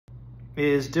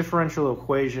is differential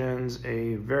equations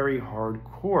a very hard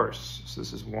course? So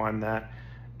this is one that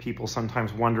people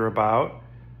sometimes wonder about.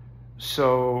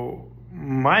 So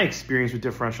my experience with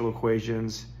differential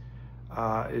equations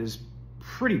is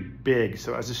pretty big.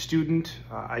 So as a student,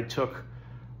 I took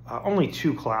only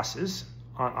 2 classes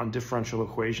on differential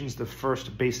equations, the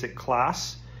first basic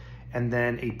class and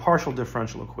then a partial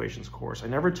differential equations course. I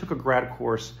never took a grad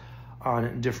course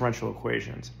on differential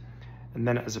equations. And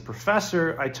then as a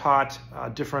professor, I taught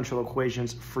differential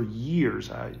equations for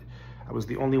years. I was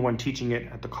the only one teaching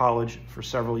it at the college for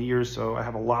several years, so I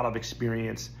have a lot of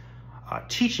experience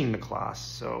teaching the class.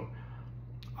 So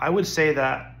I would say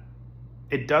that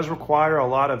it does require a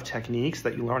lot of techniques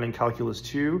that you learn in Calculus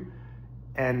 2.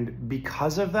 And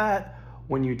because of that,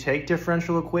 when you take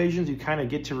differential equations, you kind of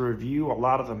get to review a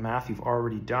lot of the math you've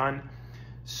already done.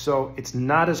 So it's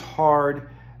not as hard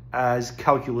as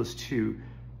Calculus 2.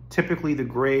 Typically the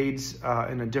grades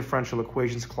in a differential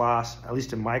equations class, at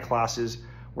least in my classes,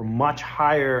 were much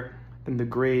higher than the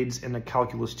grades in a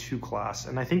Calculus 2 class.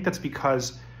 And I think that's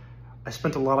because I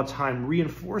spent a lot of time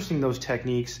reinforcing those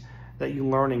techniques that you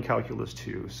learn in Calculus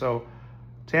 2. So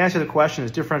to answer the question,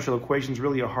 is differential equations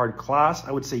really a hard class?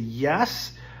 I would say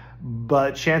yes,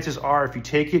 but chances are if you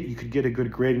take it, you could get a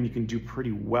good grade and you can do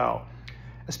pretty well,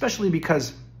 especially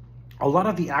because a lot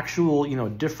of the actual,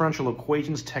 differential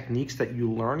equations techniques that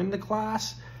you learn in the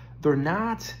class, they're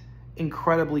not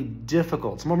incredibly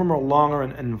difficult. Some of them are longer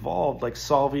and involved, like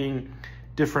solving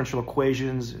differential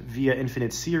equations via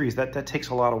infinite series. That takes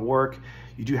a lot of work.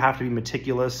 You do have to be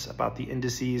meticulous about the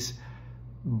indices,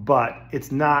 but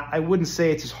it's not, I wouldn't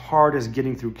say it's as hard as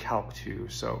getting through Calc 2.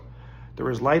 So there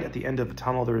is light at the end of the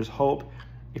tunnel. There is hope.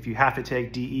 If you have to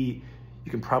take DE,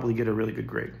 you can probably get a really good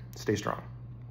grade. Stay strong.